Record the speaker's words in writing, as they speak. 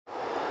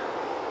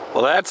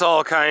Well, that's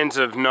all kinds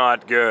of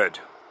not good.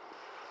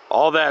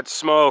 All that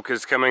smoke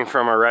is coming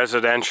from a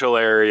residential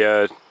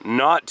area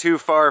not too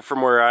far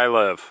from where I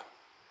live.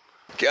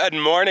 Good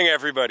morning,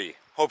 everybody.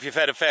 Hope you've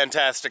had a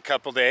fantastic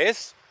couple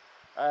days.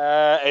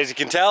 As you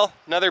can tell,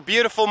 another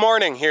beautiful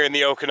morning here in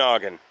the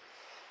Okanagan.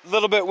 A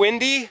little bit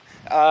windy.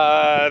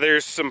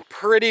 There's some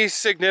pretty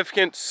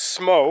significant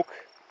smoke.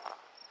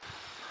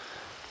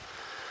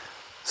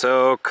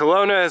 So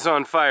Kelowna is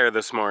on fire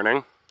this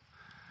morning.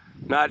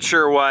 Not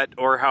sure what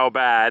or how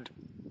bad,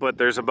 but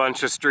there's a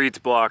bunch of streets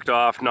blocked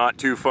off not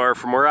too far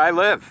from where I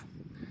live.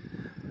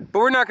 But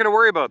we're not going to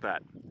worry about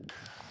that.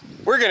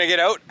 We're going to get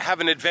out, have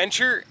an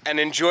adventure, and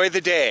enjoy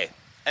the day.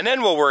 And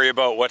then we'll worry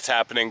about what's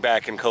happening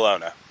back in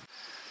Kelowna.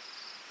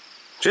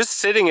 Just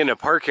sitting in a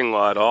parking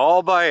lot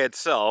all by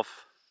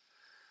itself,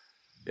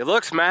 it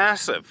looks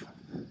massive.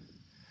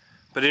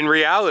 But in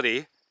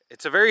reality,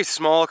 it's a very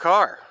small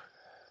car.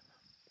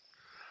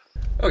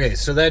 Okay,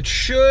 so that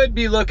should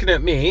be looking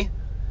at me.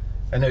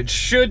 And it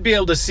should be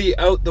able to see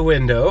out the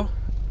window.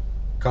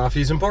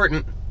 Coffee's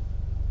important.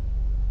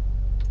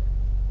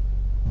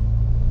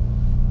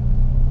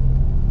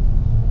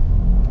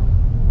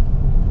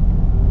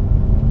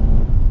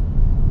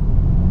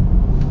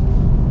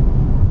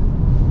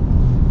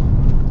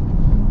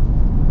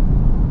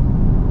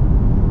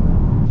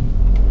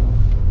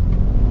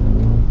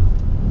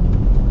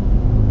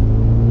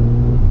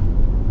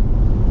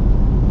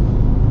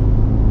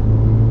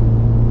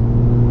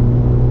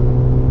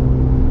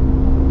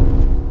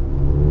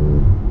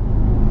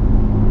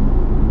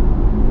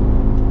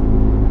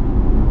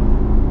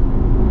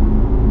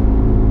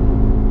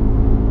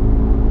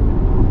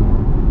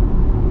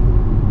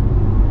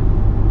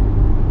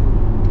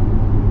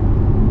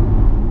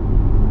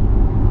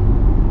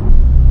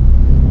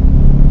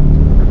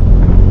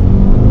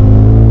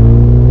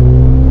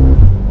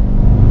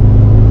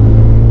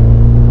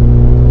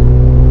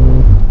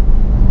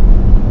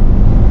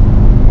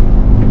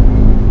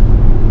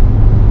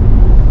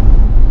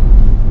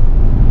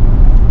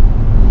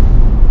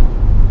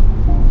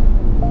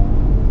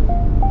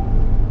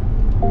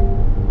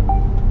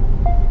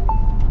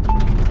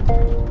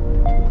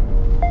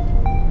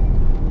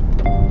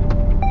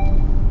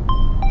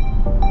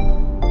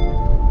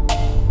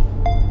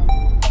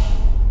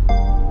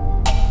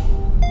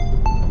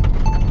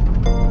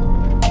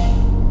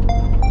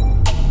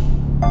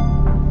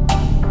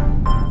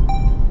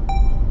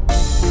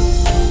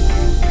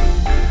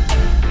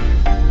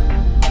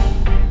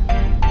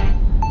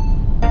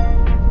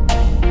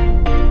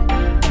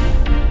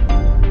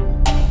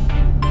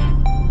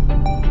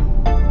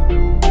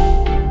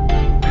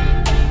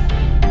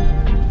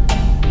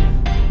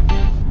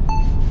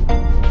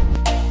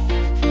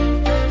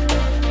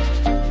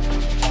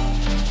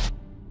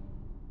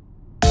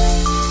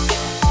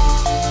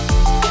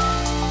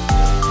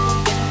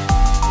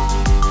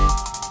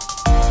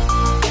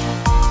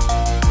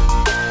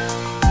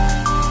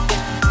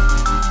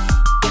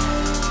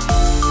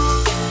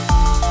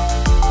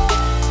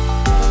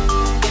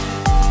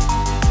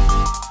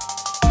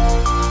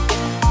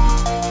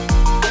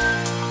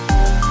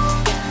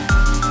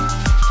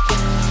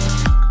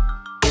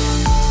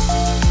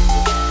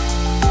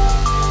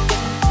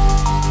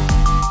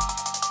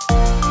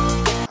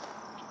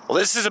 Well,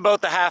 this is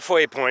about the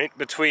halfway point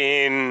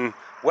between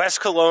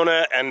West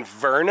Kelowna and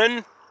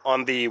Vernon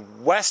on the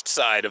west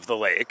side of the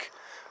lake,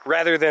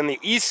 rather than the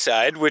east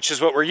side, which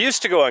is what we're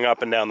used to going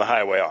up and down the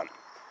highway on.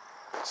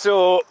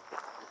 So,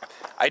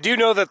 I do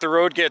know that the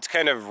road gets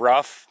kind of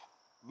rough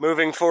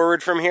moving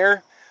forward from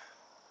here,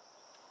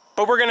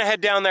 but we're going to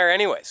head down there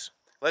anyways.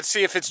 Let's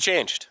see if it's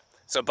changed.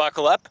 So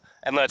buckle up,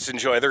 and let's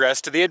enjoy the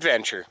rest of the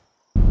adventure.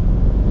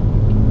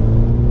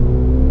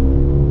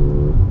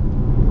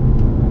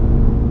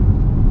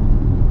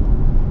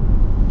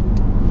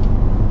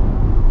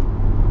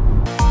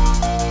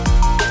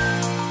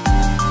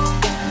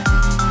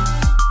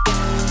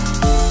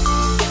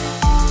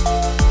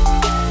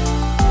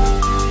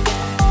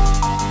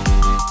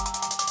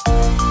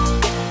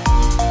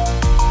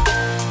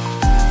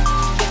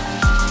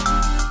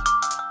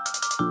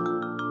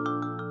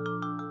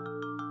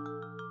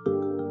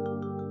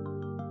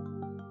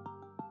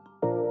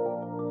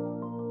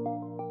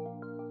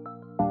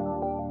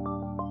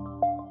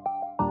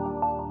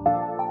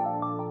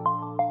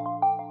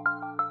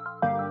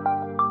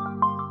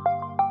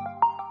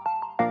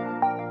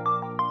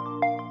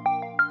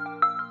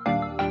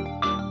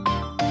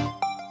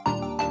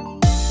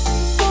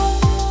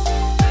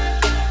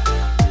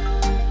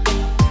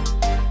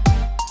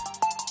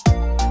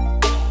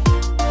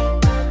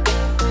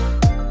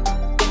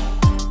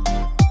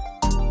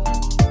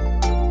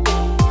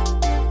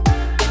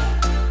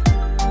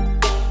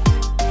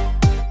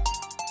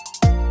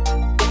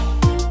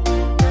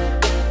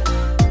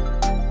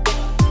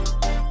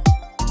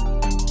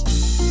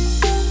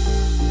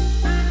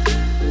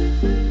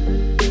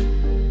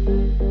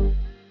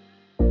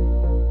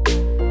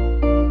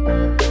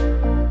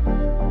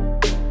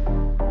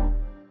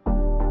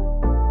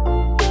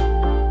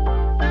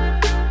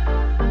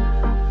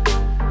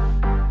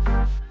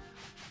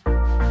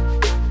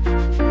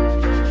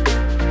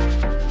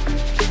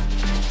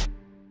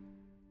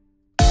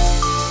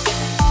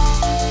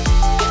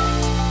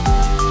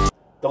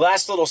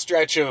 last little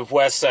stretch of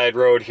West Side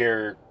Road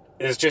here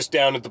is just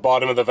down at the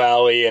bottom of the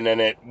valley, and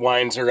then it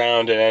winds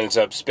around and ends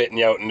up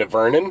spitting out into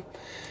Vernon.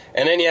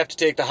 And then you have to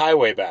take the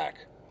highway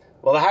back.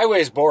 Well, the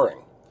highway is boring.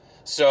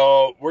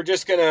 So we're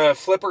just going to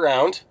flip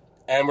around,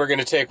 and we're going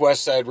to take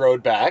West Side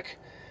Road back.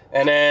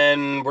 And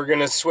then we're going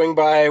to swing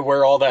by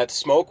where all that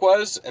smoke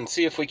was and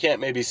see if we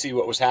can't maybe see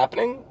what was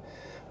happening.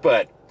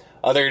 But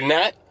other than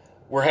that,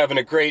 we're having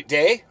a great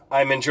day.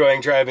 I'm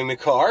enjoying driving the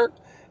car.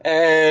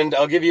 And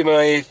I'll give you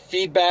my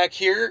feedback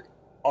here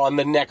on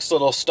the next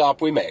little stop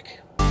we make.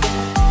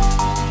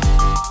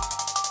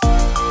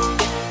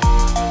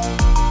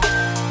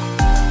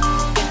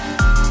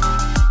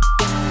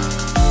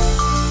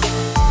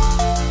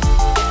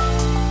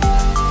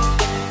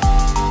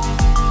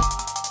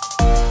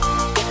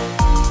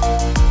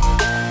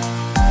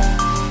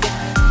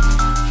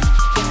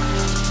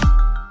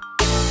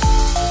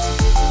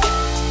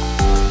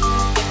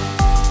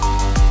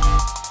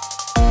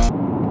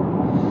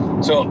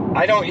 So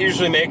I don't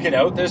usually make it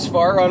out this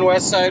far on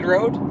West Side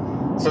Road,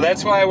 so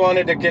that's why I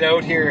wanted to get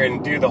out here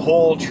and do the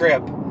whole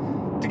trip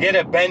to get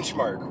a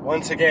benchmark,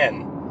 once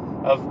again,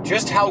 of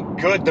just how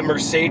good the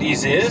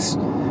Mercedes is,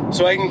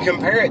 so I can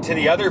compare it to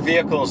the other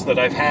vehicles that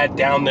I've had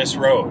down this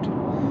road,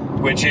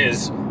 which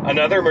is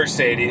another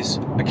Mercedes,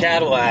 a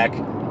Cadillac,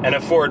 and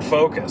a Ford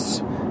Focus.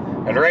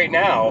 And right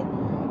now,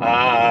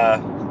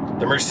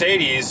 the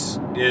Mercedes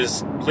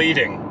is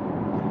leading.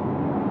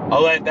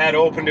 I'll let that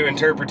open to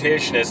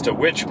interpretation as to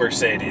which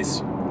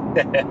Mercedes.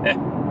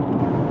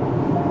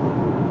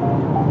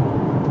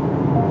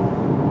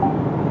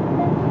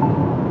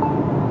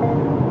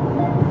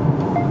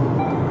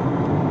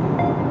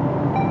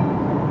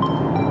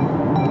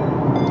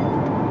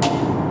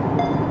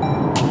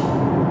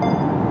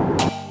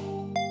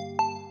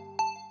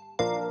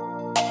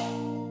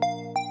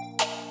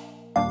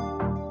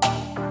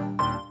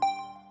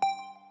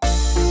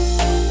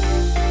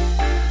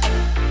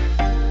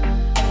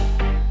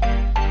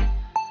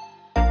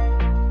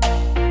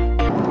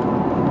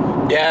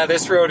 Yeah,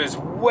 this road is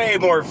way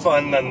more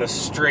fun than the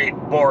straight,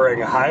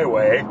 boring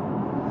highway.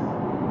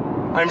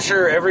 I'm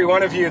sure every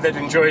one of you that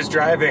enjoys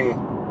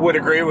driving would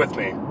agree with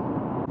me.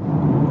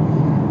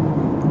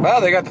 Well,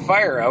 they got the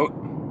fire out.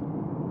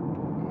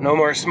 No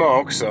more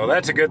smoke, so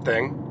that's a good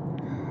thing.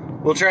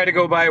 We'll try to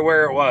go by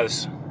where it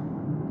was.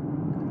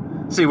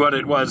 See what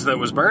it was that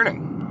was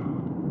burning.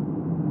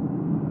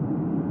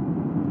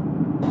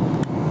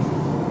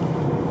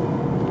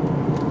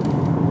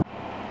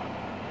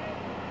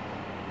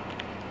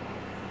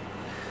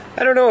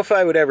 I don't know if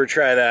I would ever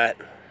try that.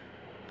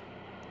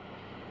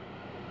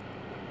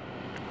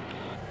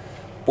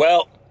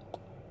 Well,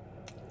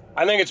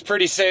 I think it's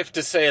pretty safe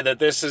to say that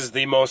this is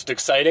the most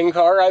exciting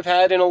car I've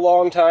had in a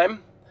long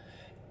time.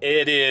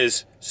 It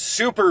is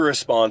super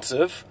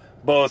responsive,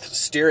 both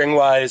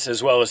steering-wise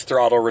as well as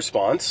throttle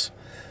response.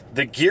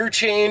 The gear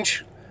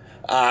change,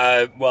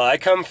 well, I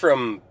come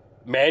from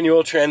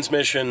manual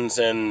transmissions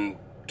and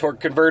torque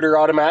converter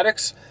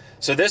automatics,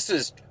 so this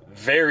is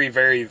very,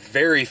 very,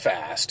 very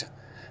fast.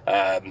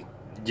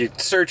 You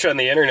search on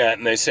the internet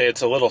and they say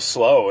it's a little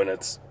slow,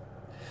 and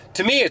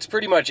to me, it's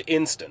pretty much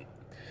instant.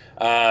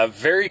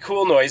 Very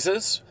cool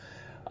noises.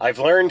 I've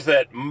learned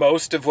that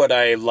most of what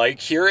I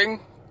like hearing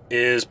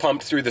is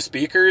pumped through the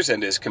speakers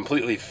and is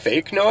completely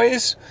fake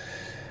noise,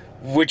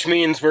 which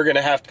means we're going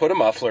to have to put a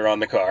muffler on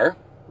the car.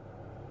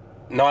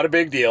 Not a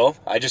big deal.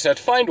 I just have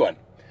to find one.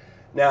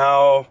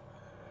 Now,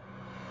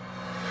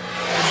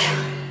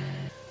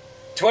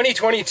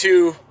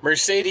 2022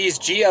 Mercedes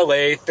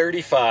GLA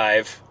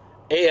 35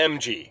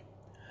 AMG.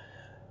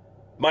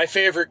 My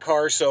favorite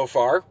car so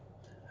far,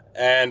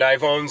 and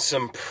I've owned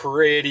some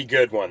pretty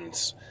good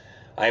ones.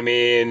 I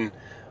mean,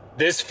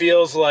 this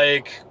feels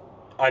like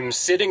I'm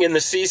sitting in the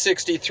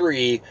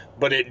C63,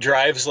 but it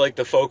drives like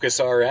the Focus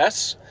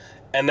RS,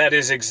 and that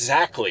is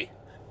exactly,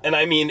 and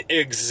I mean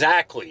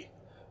exactly,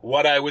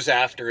 what I was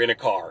after in a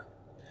car.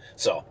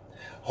 So,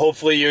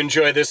 hopefully you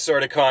enjoy this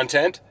sort of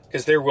content,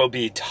 because there will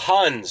be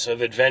tons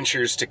of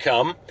adventures to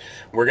come.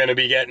 We're going to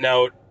be getting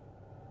out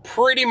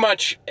pretty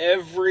much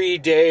every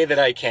day that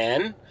I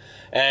can,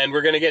 and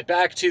we're going to get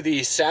back to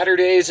the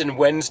Saturdays and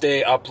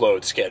Wednesday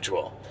upload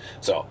schedule.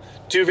 So,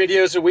 2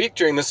 videos a week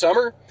during the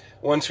summer.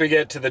 Once we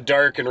get to the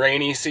dark and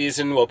rainy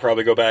season, we'll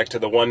probably go back to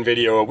the 1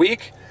 video a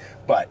week.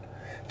 But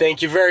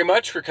thank you very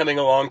much for coming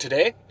along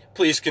today.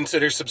 Please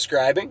consider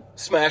subscribing,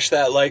 smash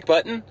that like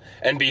button,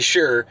 and be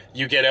sure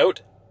you get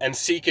out and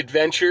seek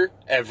adventure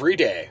every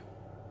day.